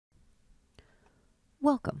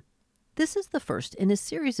Welcome. This is the first in a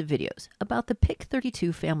series of videos about the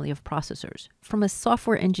PIC32 family of processors from a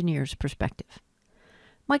software engineer's perspective.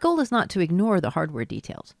 My goal is not to ignore the hardware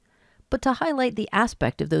details, but to highlight the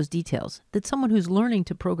aspect of those details that someone who's learning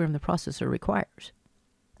to program the processor requires.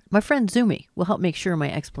 My friend Zumi will help make sure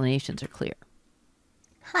my explanations are clear.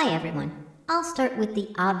 Hi everyone. I'll start with the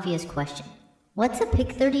obvious question. What's a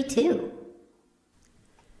PIC32?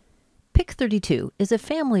 PIC32 is a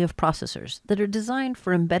family of processors that are designed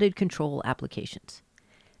for embedded control applications.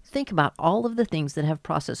 Think about all of the things that have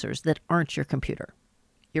processors that aren't your computer.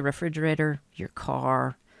 Your refrigerator, your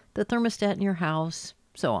car, the thermostat in your house,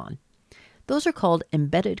 so on. Those are called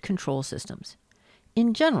embedded control systems.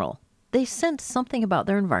 In general, they sense something about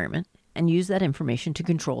their environment and use that information to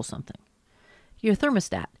control something. Your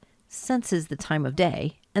thermostat senses the time of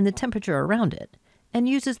day and the temperature around it and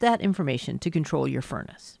uses that information to control your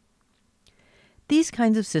furnace. These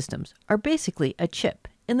kinds of systems are basically a chip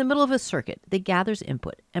in the middle of a circuit that gathers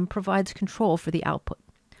input and provides control for the output.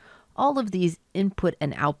 All of these input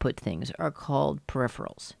and output things are called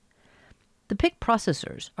peripherals. The PIC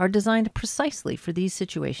processors are designed precisely for these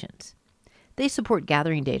situations. They support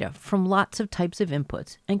gathering data from lots of types of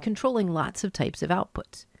inputs and controlling lots of types of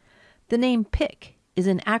outputs. The name PIC is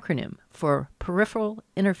an acronym for Peripheral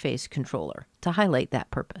Interface Controller to highlight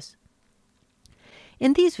that purpose.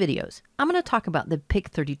 In these videos, I'm going to talk about the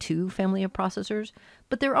PIC32 family of processors,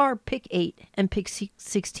 but there are PIC8 and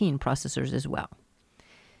PIC16 processors as well.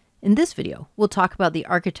 In this video, we'll talk about the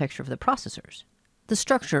architecture of the processors, the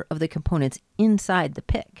structure of the components inside the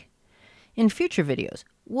PIC. In future videos,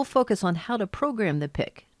 we'll focus on how to program the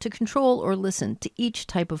PIC to control or listen to each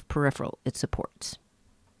type of peripheral it supports.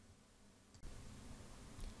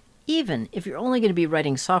 Even if you're only going to be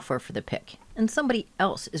writing software for the PIC, and somebody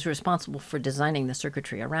else is responsible for designing the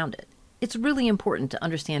circuitry around it, it's really important to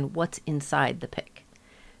understand what's inside the PIC.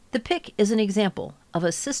 The PIC is an example of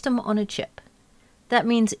a system on a chip. That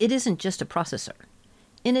means it isn't just a processor.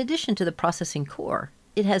 In addition to the processing core,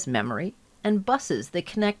 it has memory and buses that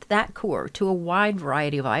connect that core to a wide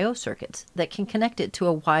variety of I/O circuits that can connect it to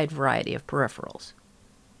a wide variety of peripherals.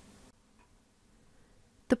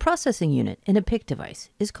 The processing unit in a PIC device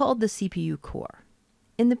is called the CPU core.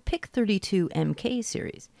 In the PIC32MK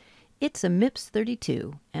series, it's a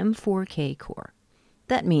MIPS32 M4K core.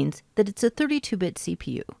 That means that it's a 32-bit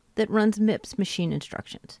CPU that runs MIPS machine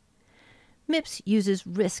instructions. MIPS uses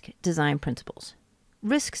RISC design principles.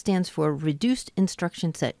 RISC stands for Reduced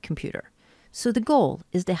Instruction Set Computer, so the goal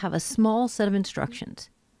is to have a small set of instructions.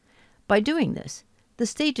 By doing this, the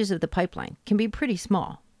stages of the pipeline can be pretty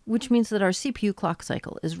small, which means that our CPU clock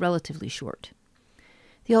cycle is relatively short.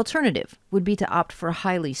 The alternative would be to opt for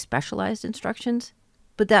highly specialized instructions,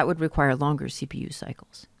 but that would require longer CPU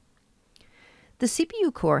cycles. The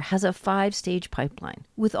CPU core has a 5-stage pipeline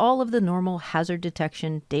with all of the normal hazard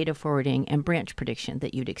detection, data forwarding, and branch prediction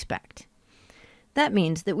that you'd expect. That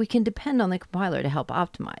means that we can depend on the compiler to help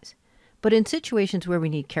optimize, but in situations where we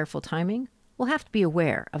need careful timing, we'll have to be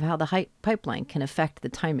aware of how the pipeline can affect the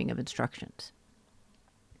timing of instructions.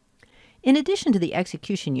 In addition to the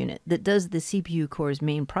execution unit that does the CPU core's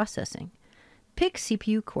main processing, PIC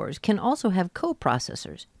CPU cores can also have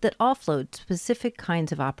coprocessors that offload specific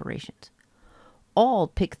kinds of operations. All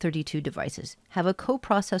PIC32 devices have a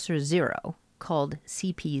coprocessor 0, called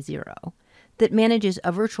CP0, that manages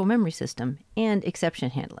a virtual memory system and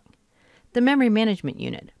exception handling. The memory management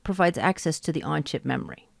unit provides access to the on-chip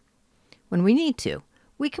memory. When we need to,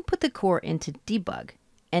 we can put the core into debug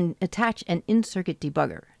and attach an in-circuit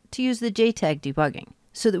debugger to use the JTAG debugging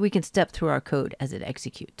so that we can step through our code as it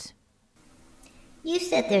executes. You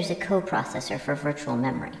said there's a coprocessor for virtual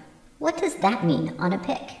memory. What does that mean on a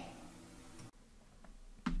PIC?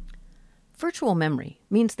 Virtual memory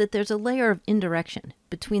means that there's a layer of indirection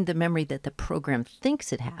between the memory that the program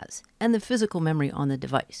thinks it has and the physical memory on the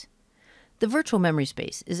device. The virtual memory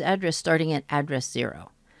space is addressed starting at address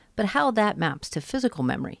 0, but how that maps to physical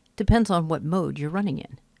memory depends on what mode you're running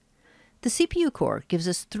in. The CPU core gives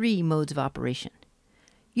us 3 modes of operation.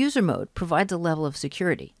 User mode provides a level of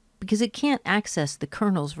security because it can't access the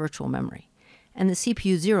kernel's virtual memory, and the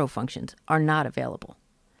CPU 0 functions are not available.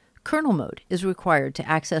 Kernel mode is required to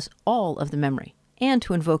access all of the memory and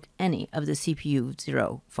to invoke any of the CPU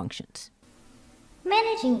 0 functions.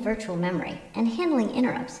 Managing virtual memory and handling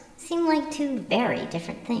interrupts seem like 2 very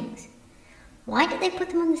different things. Why did they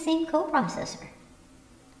put them on the same coprocessor?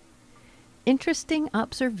 Interesting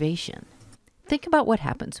observation. Think about what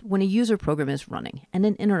happens when a user program is running and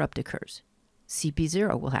an interrupt occurs.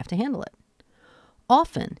 CP0 will have to handle it.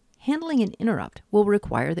 Often, handling an interrupt will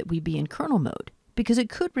require that we be in kernel mode because it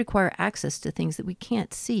could require access to things that we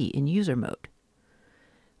can't see in user mode.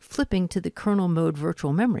 Flipping to the kernel mode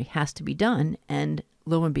virtual memory has to be done, and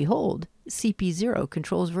lo and behold, CP0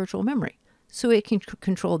 controls virtual memory, so it can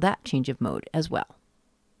control that change of mode as well.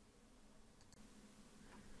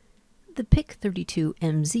 The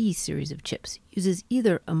PIC32MZ series of chips uses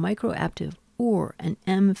either a microactive or an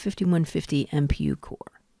M5150 MPU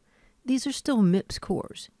core. These are still MIPS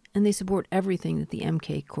cores, and they support everything that the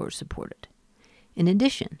MK cores supported. In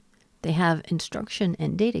addition, they have instruction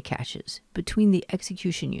and data caches between the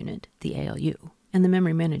execution unit, the ALU, and the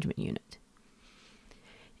memory management unit.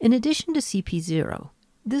 In addition to CP0,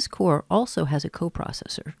 this core also has a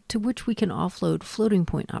coprocessor to which we can offload floating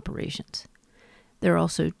point operations. There are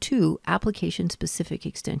also two application-specific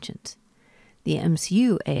extensions. The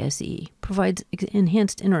MCU ASE provides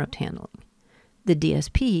enhanced interrupt handling. The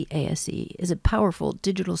DSP ASE is a powerful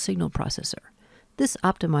digital signal processor. This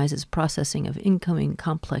optimizes processing of incoming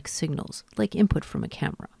complex signals, like input from a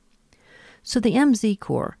camera. So the MZ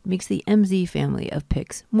core makes the MZ family of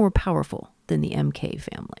PICs more powerful than the MK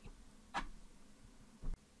family.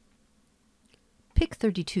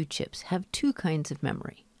 PIC32 chips have two kinds of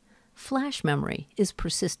memory. Flash memory is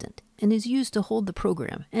persistent and is used to hold the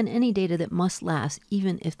program and any data that must last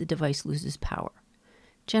even if the device loses power.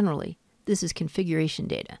 Generally, this is configuration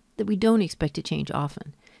data that we don't expect to change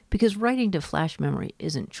often because writing to flash memory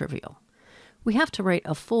isn't trivial. We have to write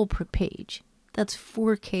a full page, that's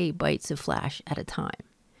 4K bytes of flash at a time,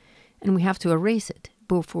 and we have to erase it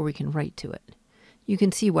before we can write to it. You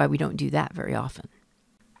can see why we don't do that very often.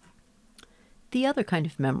 The other kind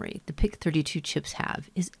of memory the PIC32 chips have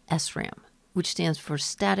is SRAM, which stands for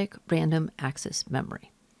Static Random Access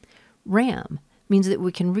Memory. RAM means that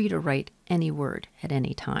we can read or write any word at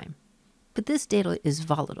any time. But this data is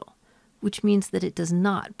volatile, which means that it does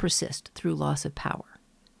not persist through loss of power.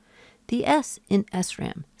 The S in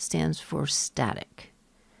SRAM stands for static.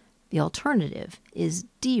 The alternative is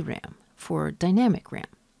DRAM for dynamic RAM.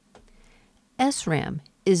 SRAM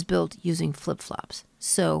is built using flip-flops,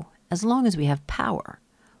 so as long as we have power,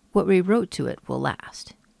 what we wrote to it will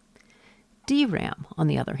last. DRAM, on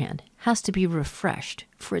the other hand, has to be refreshed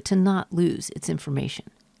for it to not lose its information.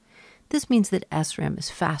 This means that SRAM is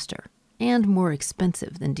faster and more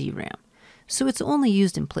expensive than DRAM, so it's only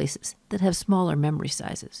used in places that have smaller memory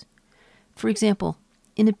sizes. For example,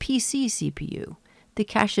 in a PC CPU, the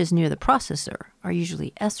caches near the processor are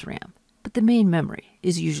usually SRAM, but the main memory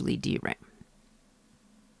is usually DRAM.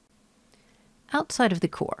 Outside of the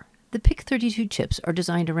core, the PIC32 chips are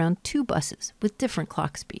designed around two buses with different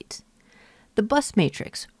clock speeds. The bus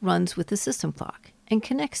matrix runs with the system clock and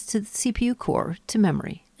connects to the CPU core, to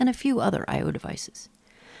memory, and a few other I/O devices.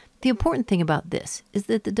 The important thing about this is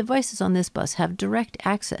that the devices on this bus have direct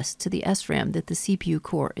access to the SRAM that the CPU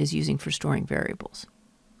core is using for storing variables.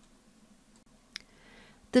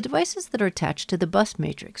 The devices that are attached to the bus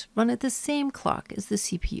matrix run at the same clock as the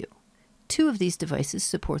CPU. Two of these devices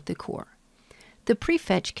support the core. The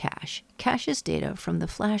prefetch cache caches data from the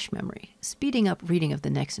flash memory, speeding up reading of the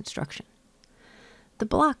next instruction. The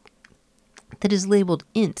block that is labeled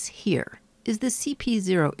ints here is the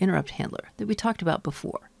CP0 interrupt handler that we talked about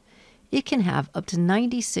before. It can have up to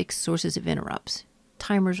 96 sources of interrupts,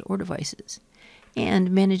 timers or devices,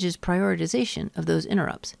 and manages prioritization of those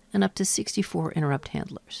interrupts and up to 64 interrupt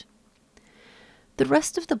handlers. The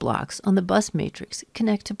rest of the blocks on the bus matrix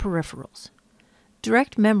connect to peripherals.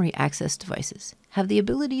 Direct memory access devices have the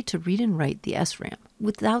ability to read and write the SRAM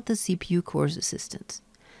without the CPU core's assistance.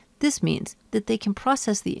 This means that they can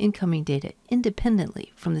process the incoming data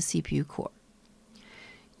independently from the CPU core.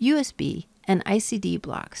 USB and ICD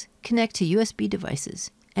blocks connect to USB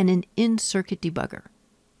devices and an in-circuit debugger.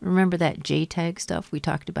 Remember that JTAG stuff we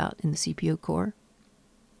talked about in the CPU core?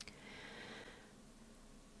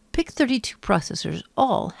 PIC32 processors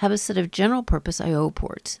all have a set of general-purpose I/O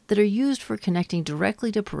ports that are used for connecting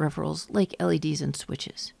directly to peripherals like LEDs and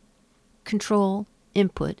switches. Control,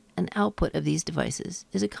 input, and output of these devices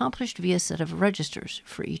is accomplished via a set of registers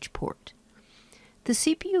for each port. The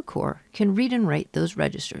CPU core can read and write those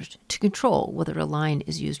registers to control whether a line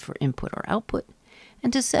is used for input or output,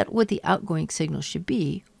 and to set what the outgoing signal should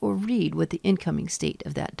be or read what the incoming state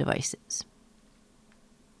of that device is.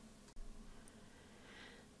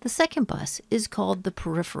 The second bus is called the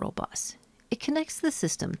peripheral bus. It connects the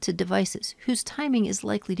system to devices whose timing is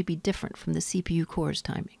likely to be different from the CPU core's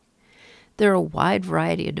timing. There are a wide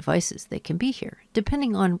variety of devices that can be here,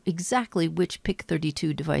 depending on exactly which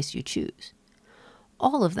PIC32 device you choose.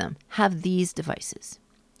 All of them have these devices.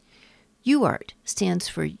 UART stands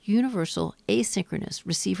for Universal Asynchronous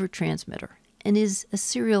Receiver Transmitter and is a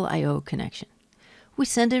serial I/O connection. We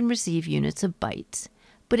send and receive units of bytes,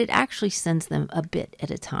 but it actually sends them a bit at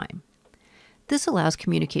a time. This allows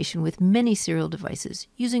communication with many serial devices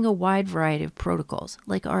using a wide variety of protocols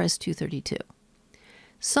like RS-232.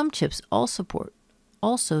 Some chips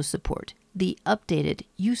also support the updated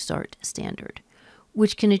USART standard,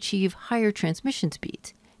 which can achieve higher transmission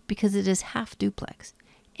speeds because it is half duplex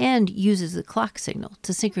and uses the clock signal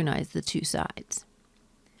to synchronize the two sides.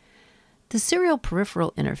 The serial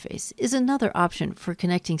peripheral interface is another option for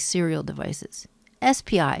connecting serial devices.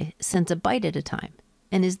 SPI sends a byte at a time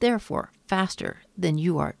and is therefore faster than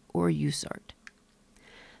UART or USART.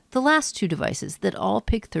 The last two devices that all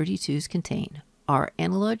PIC32s contain are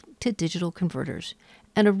analog to digital converters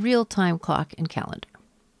and a real-time clock and calendar.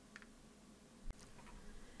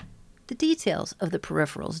 The details of the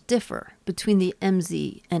peripherals differ between the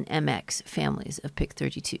MZ and MX families of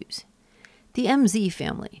PIC32s. The MZ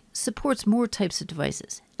family supports more types of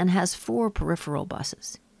devices and has 4 peripheral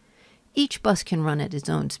buses. Each bus can run at its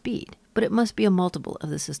own speed, but it must be a multiple of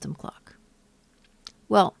the system clock.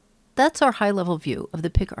 Well, that's our high-level view of the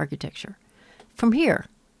PIC architecture. From here,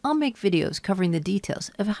 I'll make videos covering the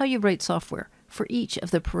details of how you write software for each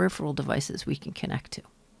of the peripheral devices we can connect to.